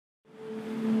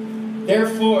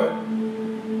Therefore,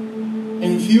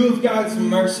 in view of God's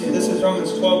mercy, this is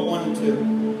Romans 12, 1 and 2.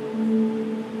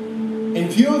 In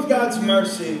view of God's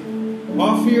mercy,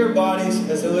 offer your bodies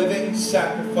as a living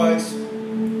sacrifice,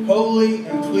 holy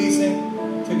and pleasing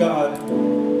to God.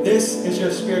 This is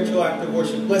your spiritual act of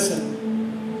worship. Listen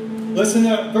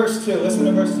to verse 2. Listen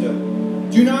to verse 2.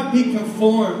 Do not be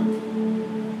conformed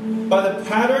by the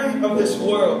pattern of this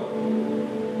world,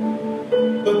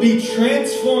 but be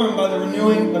transformed by the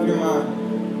renewing of your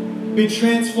mind. Be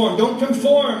transformed. Don't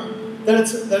conform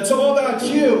that's all about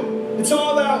you. It's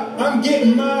all about I'm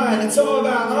getting mine. It's all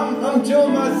about I'm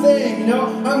doing my thing.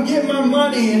 I'm getting my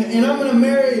money and I'm going to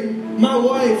marry my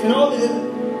wife and all this.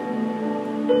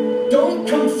 Don't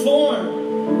conform,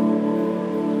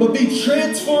 but be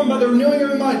transformed by the renewing of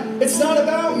your mind. It's not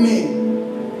about me.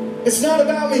 It's not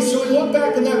about me. So we look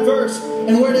back in that verse,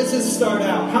 and where does this start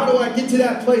out? How do I get to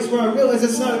that place where I realize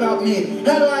it's not about me?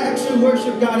 How do I actually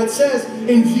worship God? It says,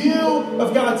 in view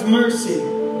of God's mercy.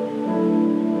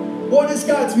 What is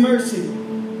God's mercy?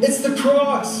 It's the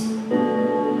cross.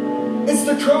 It's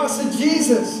the cross of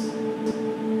Jesus.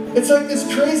 It's like this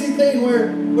crazy thing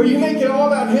where you make it all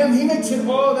about Him. He makes it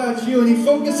all about you, and He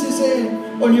focuses in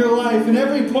on your life and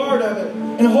every part of it,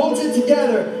 and holds it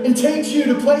together and takes you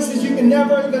to places you can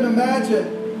never even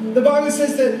imagine. The Bible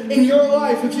says that in your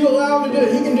life, if you allow Him to do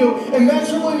it, He can do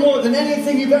immeasurably more than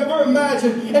anything you've ever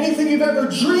imagined, anything you've ever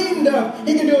dreamed of.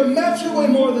 He can do immeasurably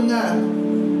more than that.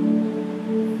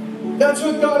 That's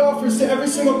what God offers to every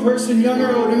single person, young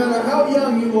or old, no matter how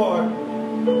young you are,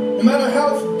 no matter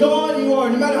how gone you are,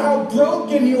 no matter how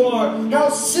broken you are, how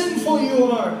sinful you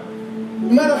are,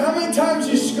 no matter how many times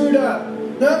you screwed up,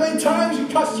 no matter how many times you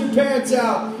cussed your parents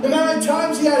out, no matter how many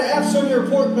times you had F's on your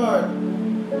report card.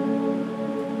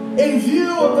 In view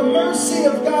of the mercy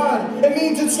of God, it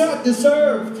means it's not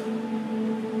deserved.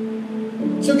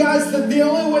 So guys, the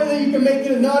only way that you can make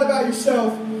it not about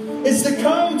yourself is to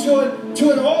come to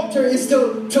an altar, is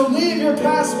to leave your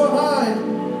past behind,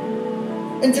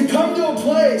 and to come to a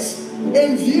place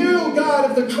in view, God,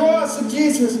 of the cross of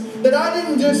Jesus, that I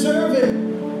didn't deserve it.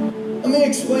 Let me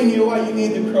explain to you why you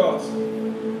need the cross.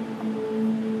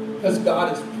 Because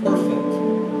God is perfect.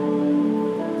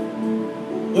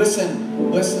 Listen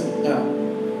now.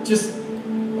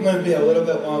 I'm going to be a little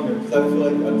bit longer because I feel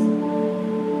like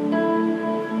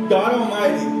God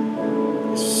Almighty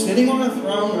is sitting on a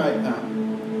throne right now.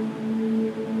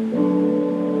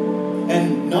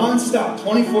 And non-stop,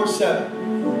 24/7.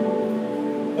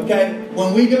 Okay?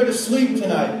 When we go to sleep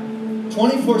tonight,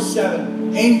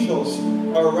 24/7, angels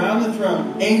are around the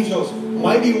throne. Angels,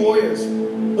 mighty warriors.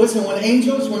 Listen, when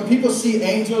people see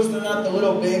angels, they're not the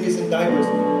little babies in diapers.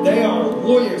 They are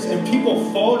warriors, and people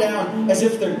fall down as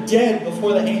if they're dead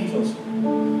before the angels.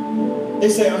 They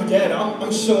say, I'm dead.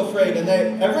 I'm so afraid. And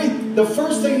the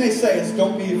first thing they say is,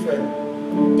 don't be afraid.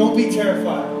 Don't be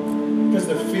terrified. Because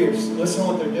they're fierce. Listen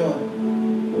to what they're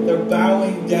doing. They're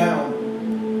bowing down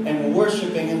and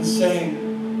worshiping and saying,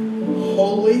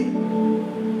 holy,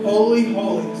 holy,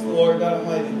 holy is the Lord God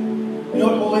Almighty. You know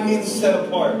what holy means? Set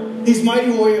apart. These mighty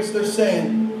warriors, they're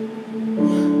saying,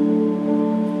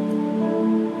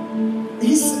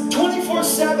 He's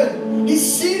 24/7. He's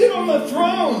seated on the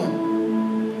throne.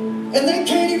 And they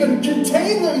can't even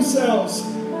contain themselves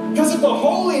because of the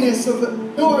holiness of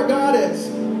who our God is.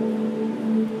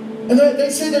 And they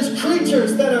say there's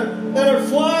creatures that are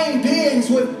flying beings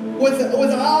with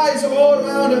eyes all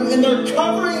around them, and they're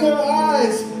covering their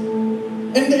eyes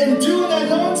and doing that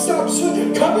non-stop. So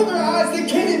they're covering their eyes. They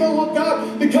can't even look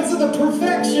up because of the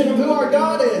perfection of who our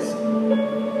God is.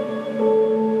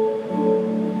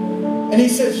 And He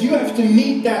says, you have to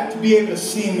meet that to be able to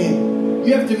see me.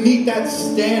 You have to meet that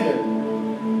standard.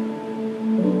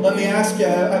 Let me ask you,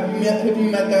 have you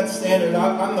met that standard?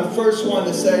 I'm the first one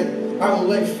to say, I will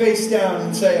lay face down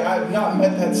and say, I have not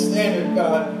met that standard,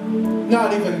 God.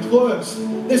 Not even close.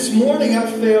 This morning I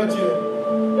failed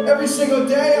you. Every single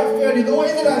day I failed you. The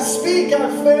way that I speak, I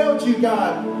failed you,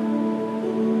 God.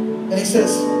 And He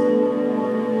says,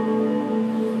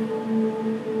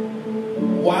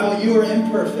 while you are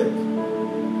imperfect,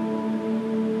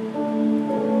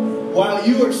 while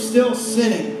you are still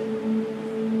sinning,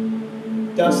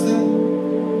 Dustin,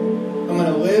 I'm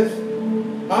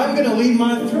going to leave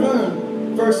my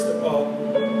throne, first of all.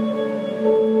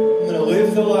 I'm going to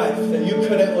live the life that you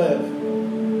couldn't live.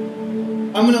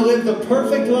 I'm going to live the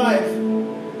perfect life.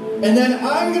 And then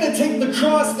I'm going to take the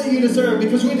cross that you deserve,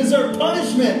 because we deserve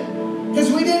punishment. Because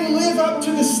we didn't live up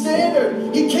to the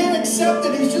standard. He can't accept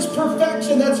it. He's just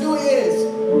perfection. That's who He is.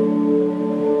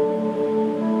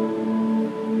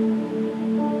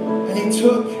 And He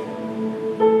took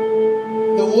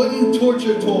the wooden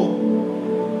torture tool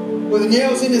with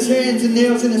nails in his hands and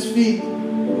nails in his feet.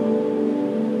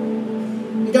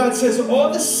 And God says,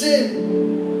 all the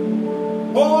sin,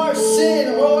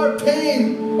 all our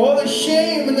pain, all the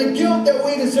shame and the guilt that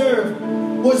we deserve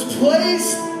was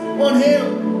placed on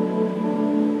him.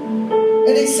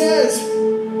 And he says,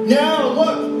 now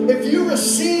look, if you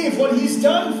receive what he's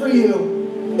done for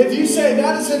you, if you say,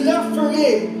 that is enough for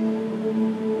me,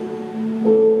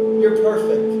 you're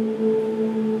perfect.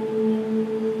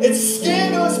 It's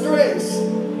scandalous grace.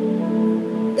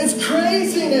 It's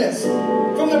craziness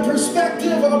from the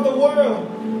perspective of the world.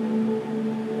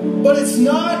 But it's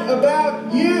not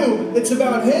about you. It's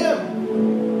about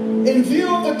him. In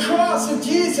view of the cross of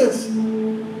Jesus,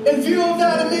 in view of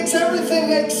that, it makes everything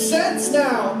make sense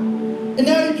now. And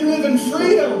now you can live in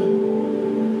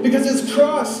freedom. Because his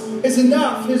cross is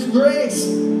enough. His grace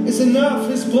is enough.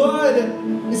 His blood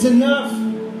is enough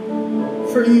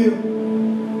for you.